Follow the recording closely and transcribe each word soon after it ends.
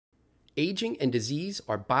Aging and disease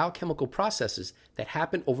are biochemical processes that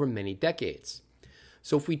happen over many decades.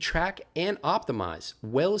 So if we track and optimize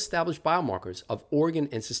well-established biomarkers of organ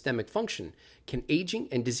and systemic function, can aging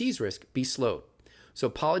and disease risk be slowed? So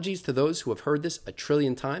apologies to those who have heard this a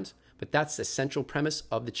trillion times, but that's the central premise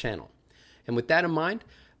of the channel. And with that in mind,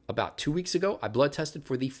 about 2 weeks ago, I blood tested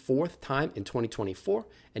for the fourth time in 2024.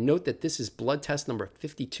 And note that this is blood test number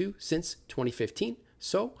 52 since 2015.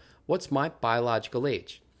 So what's my biological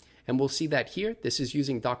age? And we'll see that here. This is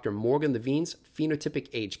using Dr. Morgan Levine's phenotypic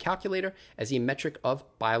age calculator as a metric of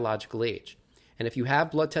biological age. And if you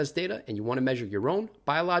have blood test data and you want to measure your own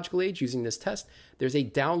biological age using this test, there's a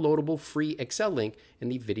downloadable free Excel link in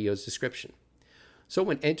the video's description. So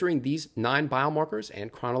when entering these 9 biomarkers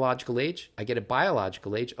and chronological age, I get a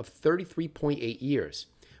biological age of 33.8 years,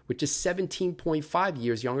 which is 17.5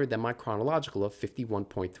 years younger than my chronological of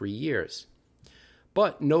 51.3 years.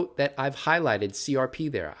 But note that I've highlighted CRP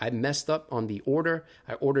there. I messed up on the order.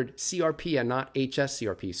 I ordered CRP and not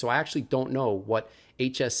HSCRP. So I actually don't know what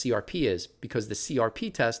HSCRP is because the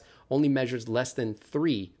CRP test only measures less than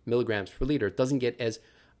 3 milligrams per liter. It doesn't get as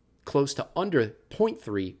close to under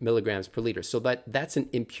 0.3 milligrams per liter. So that's an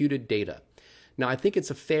imputed data. Now, I think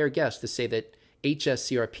it's a fair guess to say that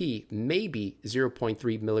HSCRP may be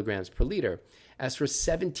 0.3 milligrams per liter. As for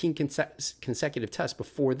 17 consecutive tests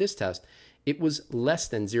before this test, it was less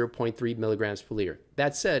than 0.3 milligrams per liter.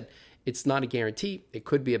 That said, it's not a guarantee. It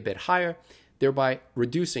could be a bit higher, thereby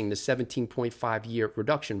reducing the 17.5 year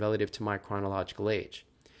reduction relative to my chronological age.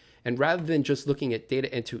 And rather than just looking at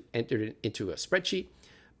data entered into a spreadsheet,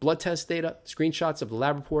 blood test data, screenshots of the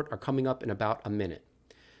lab report are coming up in about a minute.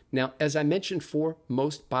 Now, as I mentioned for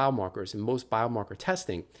most biomarkers and most biomarker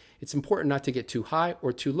testing, it's important not to get too high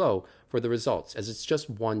or too low for the results, as it's just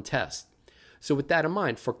one test. So with that in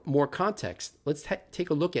mind, for more context, let's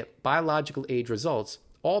take a look at biological age results,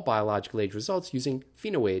 all biological age results using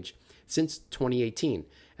PhenoAge since 2018,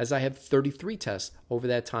 as I have 33 tests over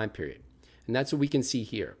that time period. And that's what we can see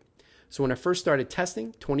here. So when I first started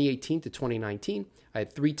testing, 2018 to 2019, I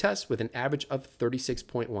had 3 tests with an average of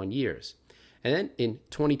 36.1 years. And then in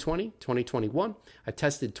 2020, 2021, I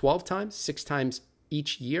tested 12 times, 6 times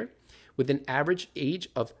each year, with an average age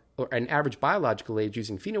of, or an average biological age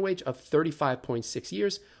using PhenoAge of 35.6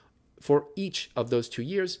 years for each of those 2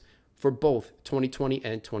 years for both 2020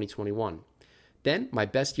 and 2021. Then my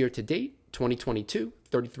best year to date, 2022,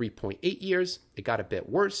 33.8 years. It got a bit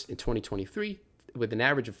worse in 2023 with an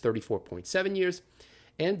average of 34.7 years.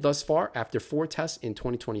 And thus far, after 4 tests in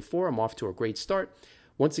 2024, I'm off to a great start.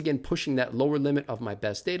 Once again, pushing that lower limit of my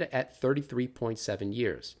best data at 33.7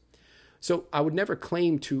 years. So I would never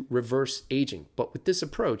claim to reverse aging, but with this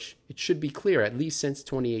approach, it should be clear, at least since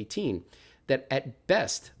 2018, that at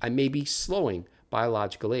best, I may be slowing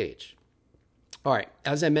biological age. All right,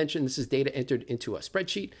 as I mentioned, this is data entered into a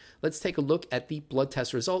spreadsheet. Let's take a look at the blood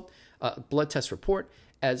test report,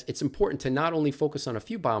 as it's important to not only focus on a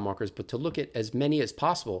few biomarkers, but to look at as many as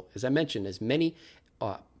possible. As I mentioned, as many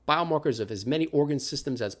biomarkers of as many organ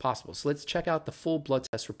systems as possible. So let's check out the full blood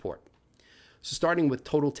test report. So starting with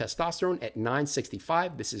total testosterone at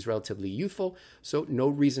 965, this is relatively youthful, so no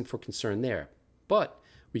reason for concern there. But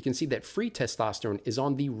we can see that free testosterone is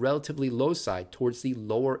on the relatively low side towards the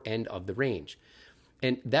lower end of the range.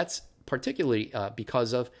 And that's particularly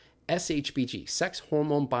because of SHBG, sex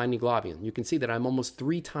hormone binding globulin. You can see that I'm almost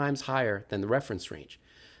 3 times higher than the reference range.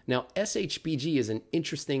 Now, SHBG is an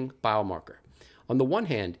interesting biomarker. On the one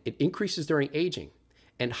hand, it increases during aging,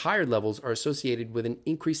 and higher levels are associated with an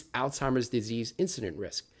increased Alzheimer's disease incident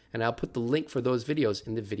risk. And I'll put the link for those videos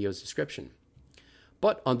in the video's description.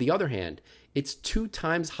 But on the other hand, it's 2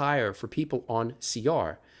 times higher for people on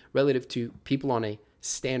CR relative to people on a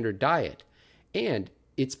standard diet. And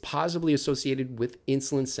it's positively associated with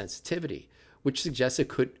insulin sensitivity, which suggests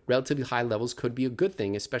it relatively high levels could be a good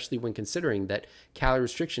thing, especially when considering that calorie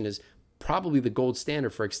restriction is probably the gold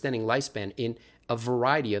standard for extending lifespan in a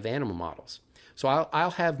variety of animal models. So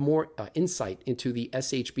I'll have more insight into the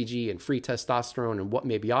SHBG and free testosterone and what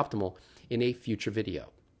may be optimal in a future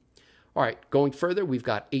video. All right, going further, we've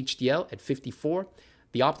got HDL at 54.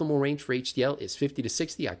 The optimal range for HDL is 50 to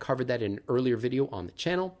 60. I covered that in an earlier video on the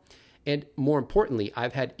channel. And more importantly,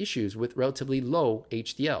 I've had issues with relatively low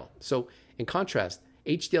HDL. So in contrast,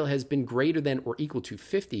 HDL has been greater than or equal to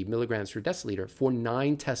 50 milligrams per deciliter for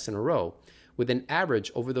 9 tests in a row, with an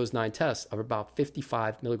average over those 9 tests of about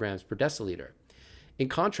 55 milligrams per deciliter. In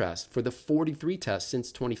contrast, for the 43 tests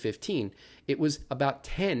since 2015, it was about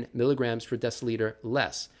 10 milligrams per deciliter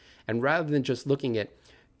less. And rather than just looking at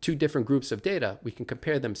 2 different groups of data, we can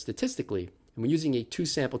compare them statistically And when using a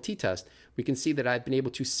 2-sample t-test, we can see that I've been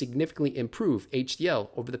able to significantly improve HDL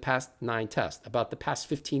over the past 9 tests, about the past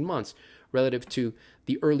 15 months relative to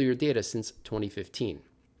the earlier data since 2015.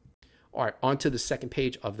 All right, on to the second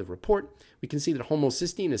page of the report. We can see that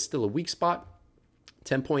homocysteine is still a weak spot.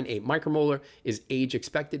 10.8 micromolar is age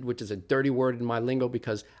expected, which is a dirty word in my lingo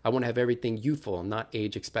because I want to have everything youthful and not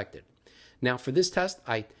age expected. Now, for this test,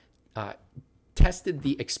 I tested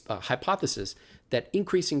the hypothesis that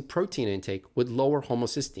increasing protein intake would lower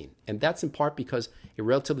homocysteine. And that's in part because a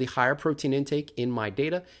relatively higher protein intake in my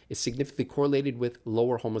data is significantly correlated with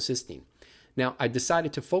lower homocysteine. Now, I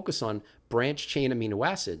decided to focus on branched chain amino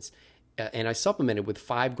acids, and I supplemented with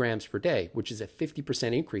 5 grams per day, which is a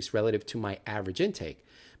 50% increase relative to my average intake,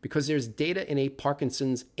 because there's data in a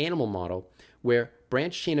Parkinson's animal model where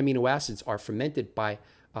branched chain amino acids are fermented by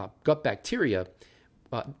gut bacteria,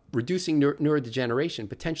 reducing neurodegeneration,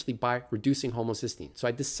 potentially by reducing homocysteine. So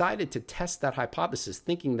I decided to test that hypothesis,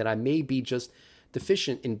 thinking that I may be just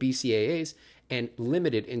deficient in BCAAs and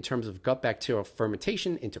limited in terms of gut bacterial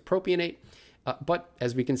fermentation into propionate. But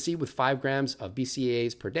as we can see with 5 grams of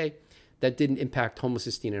BCAAs per day, that didn't impact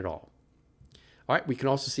homocysteine at all. All right, we can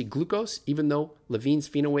also see glucose. Even though Levine's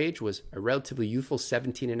phenoage was a relatively youthful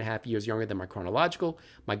 17 and a half years younger than my chronological,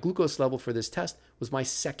 my glucose level for this test was my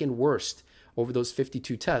second worst over those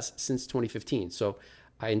 52 tests since 2015. So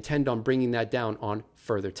I intend on bringing that down on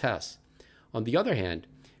further tests. On the other hand,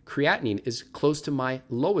 creatinine is close to my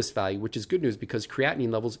lowest value, which is good news because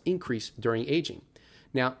creatinine levels increase during aging.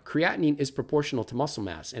 Now, creatinine is proportional to muscle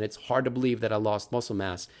mass, and it's hard to believe that I lost muscle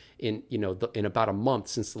mass in about a month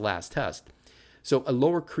since the last test. So a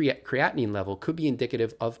lower creatinine level could be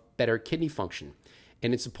indicative of better kidney function.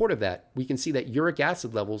 And in support of that, we can see that uric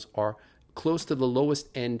acid levels are close to the lowest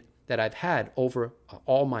end that I've had over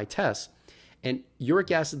all my tests. And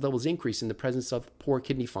uric acid levels increase in the presence of poor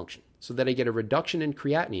kidney function, so that I get a reduction in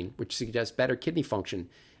creatinine, which suggests better kidney function,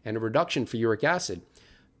 and a reduction for uric acid,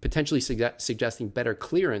 potentially suggesting better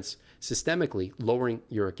clearance systemically, lowering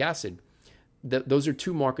uric acid. Those are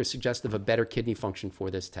 2 markers suggestive of better kidney function for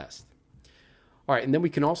this test. All right, and then we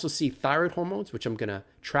can also see thyroid hormones, which I'm going to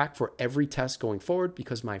track for every test going forward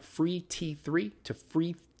because my free T3 to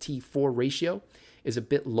free T4 ratio is a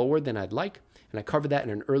bit lower than I'd like, and I covered that in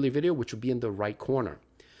an earlier video, which will be in the right corner.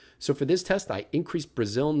 So for this test, I increased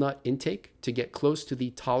Brazil nut intake to get close to the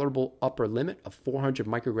tolerable upper limit of 400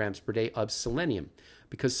 micrograms per day of selenium,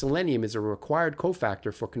 because selenium is a required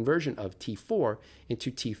cofactor for conversion of T4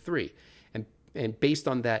 into T3. And based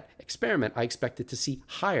on that experiment, I expected to see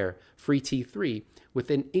higher free T3 with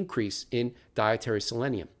an increase in dietary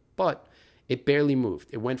selenium. But it barely moved.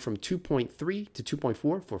 It went from 2.3 to 2.4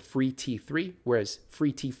 for free T3, whereas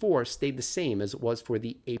free T4 stayed the same as it was for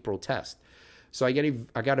the April test. So I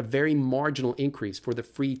got a very marginal increase for the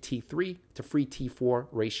free T3 to free T4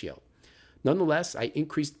 ratio. Nonetheless, I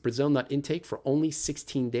increased Brazil nut intake for only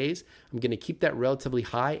 16 days. I'm going to keep that relatively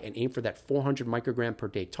high and aim for that 400 microgram per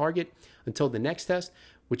day target until the next test,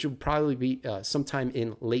 which will probably be sometime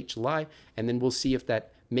in late July. And then we'll see if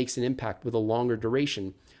that makes an impact with a longer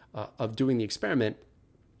duration of doing the experiment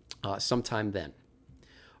sometime then.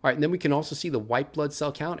 All right, and then we can also see the white blood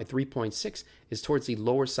cell count at 3.6 is towards the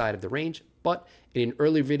lower side of the range. But in an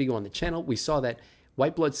earlier video on the channel, we saw that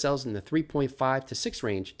white blood cells in the 3.5 to 6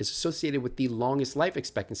 range is associated with the longest life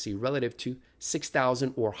expectancy relative to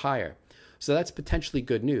 6,000 or higher. So that's potentially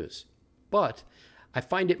good news. But I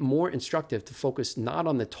find it more instructive to focus not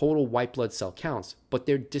on the total white blood cell counts, but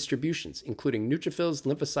their distributions, including neutrophils,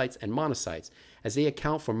 lymphocytes, and monocytes, as they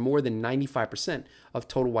account for more than 95% of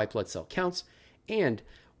total white blood cell counts. And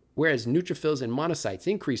whereas neutrophils and monocytes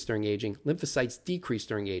increase during aging, lymphocytes decrease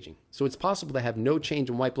during aging. So it's possible to have no change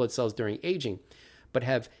in white blood cells during aging, but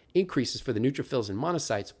have increases for the neutrophils and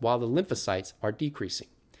monocytes while the lymphocytes are decreasing.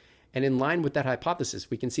 And in line with that hypothesis,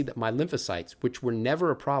 we can see that my lymphocytes, which were never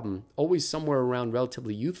a problem, always somewhere around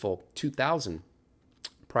relatively youthful, 2,000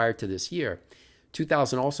 prior to this year,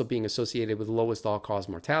 2,000 also being associated with the lowest all-cause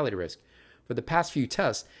mortality risk. For the past few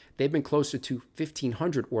tests, they've been closer to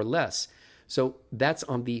 1,500 or less. So that's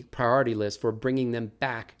on the priority list for bringing them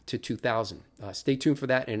back to 2,000. Stay tuned for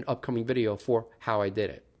that in an upcoming video for how I did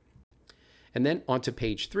it. And then onto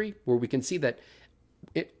page 3, where we can see that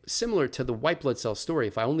similar to the white blood cell story,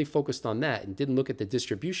 if I only focused on that and didn't look at the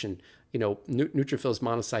distribution, neutrophils,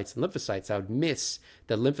 monocytes, and lymphocytes, I would miss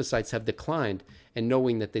that lymphocytes have declined, and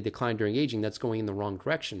knowing that they decline during aging, that's going in the wrong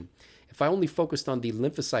direction. If I only focused on the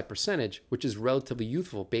lymphocyte percentage, which is relatively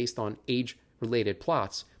youthful based on age-related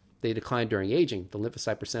plots, they decline during aging, the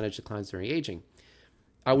lymphocyte percentage declines during aging,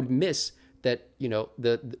 I would miss that,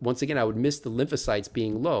 once again, I would miss the lymphocytes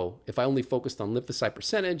being low if I only focused on lymphocyte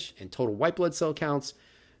percentage and total white blood cell counts.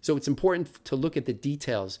 So it's important to look at the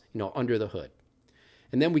details, under the hood.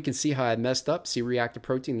 And then we can see how I messed up. C-reactive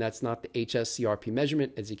protein, that's not the HSCRP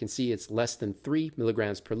measurement. As you can see, it's less than 3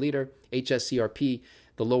 milligrams per liter. HSCRP,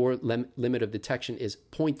 the lower limit of detection is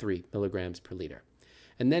 0.3 milligrams per liter.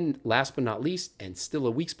 And then last but not least, and still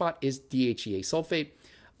a weak spot, is DHEA sulfate.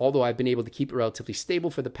 Although I've been able to keep it relatively stable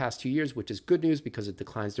for the past 2 years, which is good news because it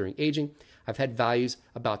declines during aging, I've had values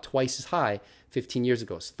about twice as high 15 years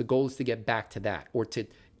ago. So the goal is to get back to that, or to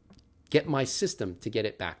get my system to get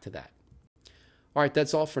it back to that. All right,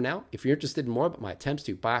 that's all for now. If you're interested in more about my attempts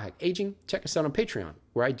to biohack aging, check us out on Patreon,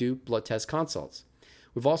 where I do blood test consults.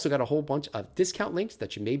 We've also got a whole bunch of discount links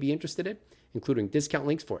that you may be interested in, including discount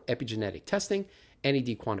links for epigenetic testing,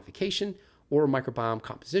 NAD quantification, oral microbiome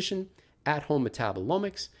composition, at-home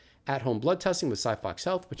metabolomics, at-home blood testing with Cyfox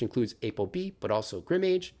Health, which includes ApoB, but also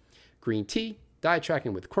GrimAge, green tea, diet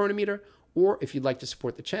tracking with Chronometer, or if you'd like to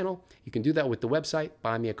support the channel, you can do that with the website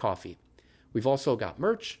Buy Me a Coffee. We've also got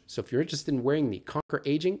merch, so if you're interested in wearing the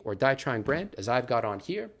ConquerAging or Diet Trying brand, as I've got on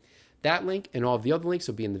here, that link and all of the other links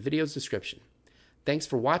will be in the video's description. Thanks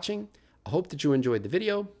for watching. I hope that you enjoyed the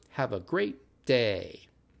video. Have a great day.